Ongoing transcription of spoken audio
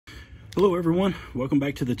Hello everyone, welcome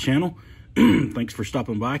back to the channel. Thanks for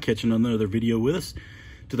stopping by, catching another video with us.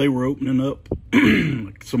 Today we're opening up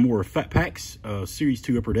some more Fat Packs, Series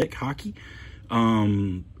 2 Upper Deck Hockey.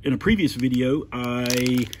 In a previous video,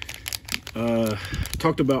 I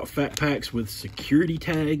talked about Fat Packs with security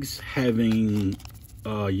tags having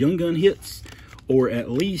Young Gun hits, or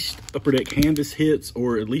at least Upper Deck Canvas hits,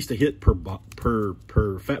 or at least a hit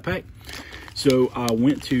per Fat Pack. So I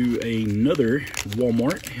went to another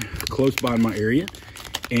Walmart close by my area,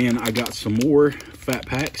 and I got some more Fat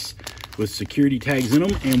Packs with security tags in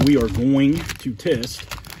them, and we are going to test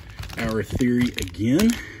our theory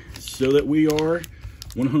again so that we are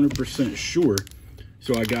 100% sure.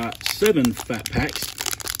 So I got 7 Fat Packs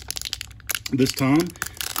this time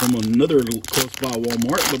from another close by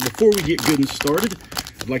Walmart. But before we get good and started,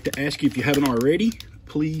 I'd like to ask you, if you haven't already,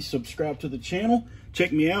 please subscribe to the channel,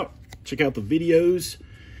 check me out. Check out the videos,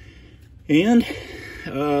 and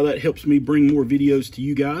that helps me bring more videos to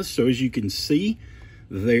you guys. So as you can see,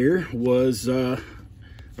 there was our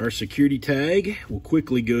security tag. We'll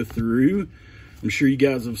quickly go through. I'm sure you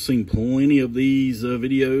guys have seen plenty of these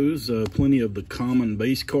videos, plenty of the common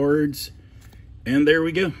base cards. And there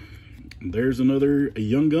we go. There's another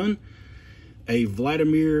Young Gun, a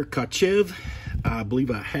Vladimir Kachev. I believe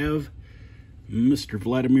I have Mr.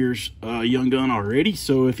 Vladimir's Young Gun already,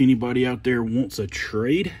 so if anybody out there wants a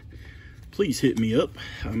trade, please hit me up.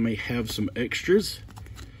 I may have some extras.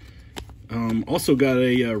 Also got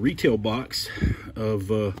a retail box of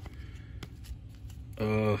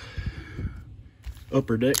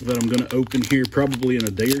Upper Deck that I'm going to open here probably in a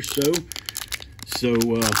day or so. So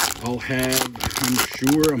I'll have,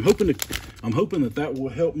 I'm hoping that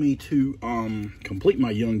will help me to complete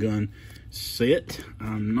my Young Gun set.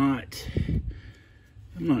 I'm not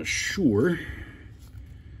sure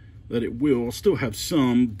that it will. I'll still have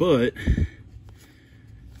some, but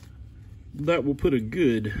that will put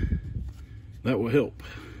that will help.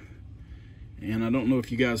 And I don't know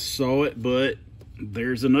if you guys saw it, but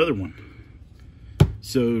there's another one.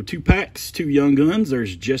 So 2 packs, 2 Young Guns.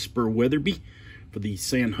 There's Jesper Weatherby for the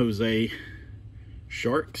San Jose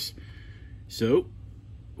Sharks. So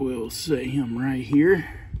we'll set him right here.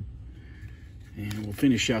 And we'll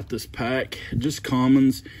finish out this pack. Just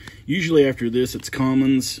commons. Usually after this, it's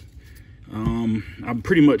commons. I'm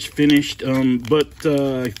pretty much finished. But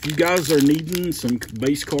if you guys are needing some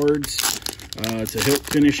base cards to help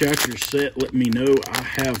finish out your set, let me know. I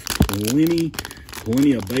have plenty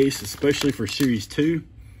of base, especially for Series 2.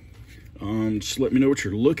 Just let me know what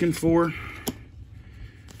you're looking for,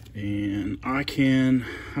 and I'll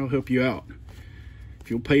help you out. If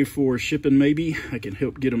you'll pay for shipping, maybe I can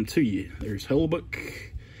help get them to you. There's Hellebuck.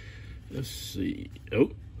 Let's see. Oh,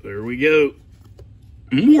 there we go.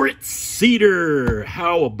 Moritz Cedar.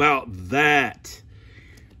 How about that?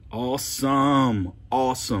 Awesome.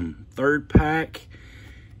 Awesome. 3rd pack.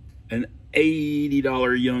 An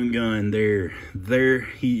 $80 Young Gun there. There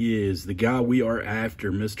he is. The guy we are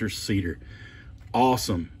after, Mr. Cedar.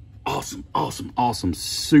 Awesome. Awesome. Awesome. Awesome.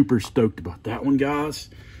 Super stoked about that one, guys.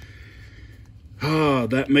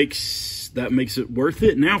 That makes it worth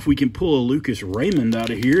it. Now, if we can pull a Lucas Raymond out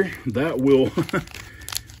of here, that will,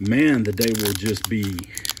 man, the day will just be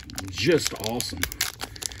just awesome.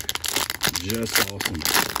 Just awesome.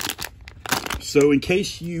 So in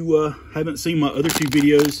case you haven't seen my other 2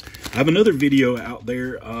 videos, I have another video out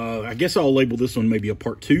there. I guess I'll label this one maybe a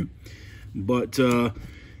part 2. But,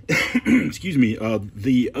 excuse me,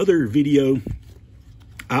 the other video,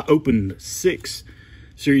 I opened 6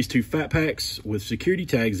 Series 2 Fat Packs with security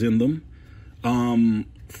tags in them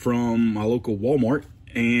from my local Walmart,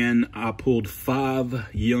 and I pulled 5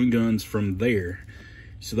 Young Guns from there.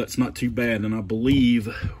 So that's not too bad, and I believe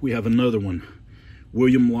we have another one.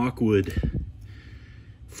 William Lockwood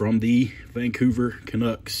from the Vancouver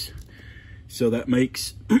Canucks. So that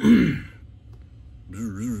makes 4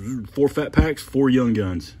 Fat Packs, 4 Young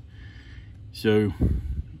Guns. So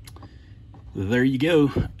there you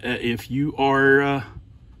go. If you are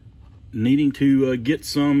needing to get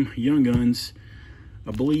some Young Guns,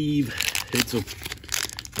 I believe it's a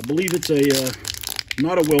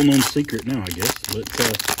not a well-known secret now, I guess, but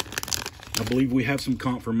I believe we have some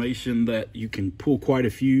confirmation that you can pull quite a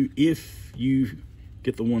few if you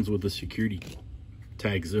get the ones with the security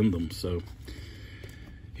tags in them. So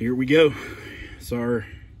here we go. It's our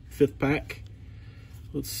 5th pack.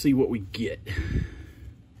 Let's see what we get.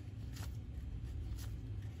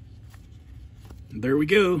 There we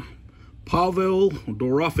go. Pavel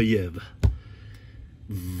Dorofeyev,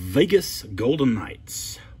 Vegas Golden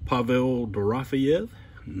Knights. Pavel Dorofeyev,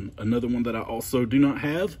 another one that I also do not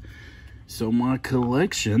have. So my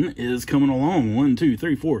collection is coming along. 1, 2,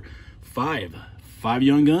 3, 4, 5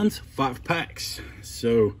 Young Guns, 5 packs.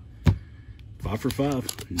 So 5 for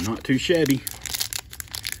 5, not too shabby,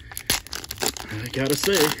 I gotta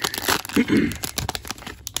say.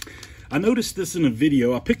 I noticed this in a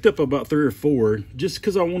video. I picked up about 3 or 4 just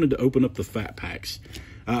because I wanted to open up the fat packs.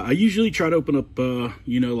 I usually try to open up,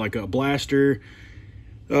 you know, like a blaster,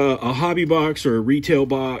 a hobby box or a retail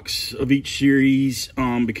box of each series,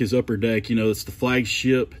 because Upper Deck, you know, it's the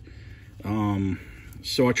flagship.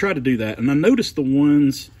 So I try to do that. And I noticed the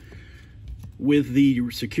ones with the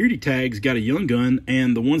security tags got a Young Gun,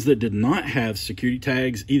 and the ones that did not have security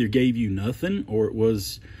tags either gave you nothing or it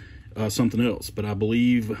was something else. But I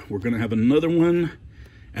believe we're going to have another one,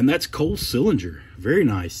 and that's Cole Sillinger. Very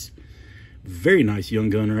nice. Very nice Young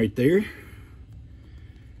Gun right there.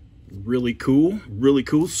 Really cool. Really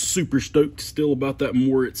cool. Super stoked still about that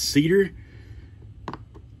Moritz Cedar.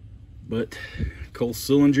 But Cole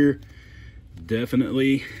Sillinger,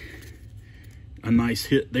 definitely a nice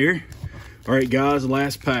hit there. All right, guys,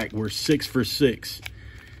 last pack. We're 6 for 6.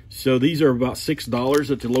 So these are about $6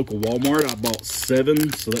 at the local Walmart. I bought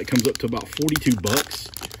 7, so that comes up to about 42 bucks.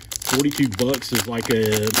 42 bucks is like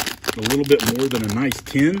a little bit more than a nice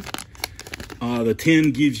 10. The 10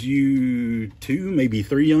 gives you 2, maybe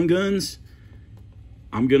 3 Young Guns.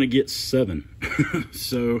 I'm gonna get 7.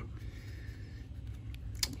 So,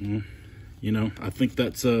 you know, I think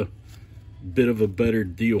that's a bit of a better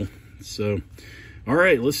deal. So, all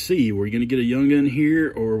right, let's see. We're gonna get a Young Gun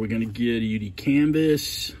here, or we're gonna get a UD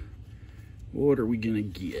Canvas. What are we gonna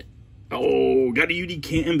get? Oh, got a UD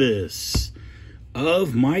Canvas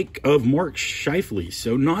of Mark Scheifele.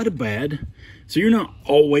 So not a bad. So you're not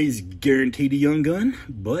always guaranteed a Young Gun,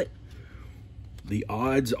 but the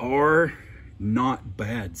odds are not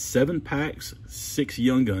bad. 7 packs, 6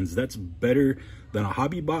 Young Guns. That's better than a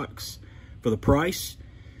hobby box for the price.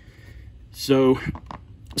 So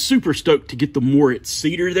super stoked to get the Moritz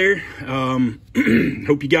Cedar there.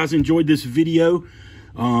 Hope you guys enjoyed this video.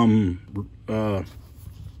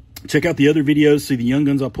 Check out the other videos, see the Young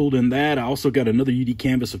Guns I pulled in that. I also got another UD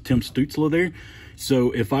Canvas of Tim Stutzla there.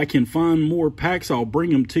 So if I can find more packs, I'll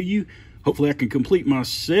bring them to you. Hopefully I can complete my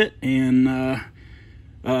set, and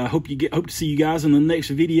hope to see you guys in the next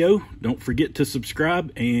video. Don't forget to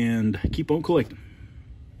subscribe and keep on collecting.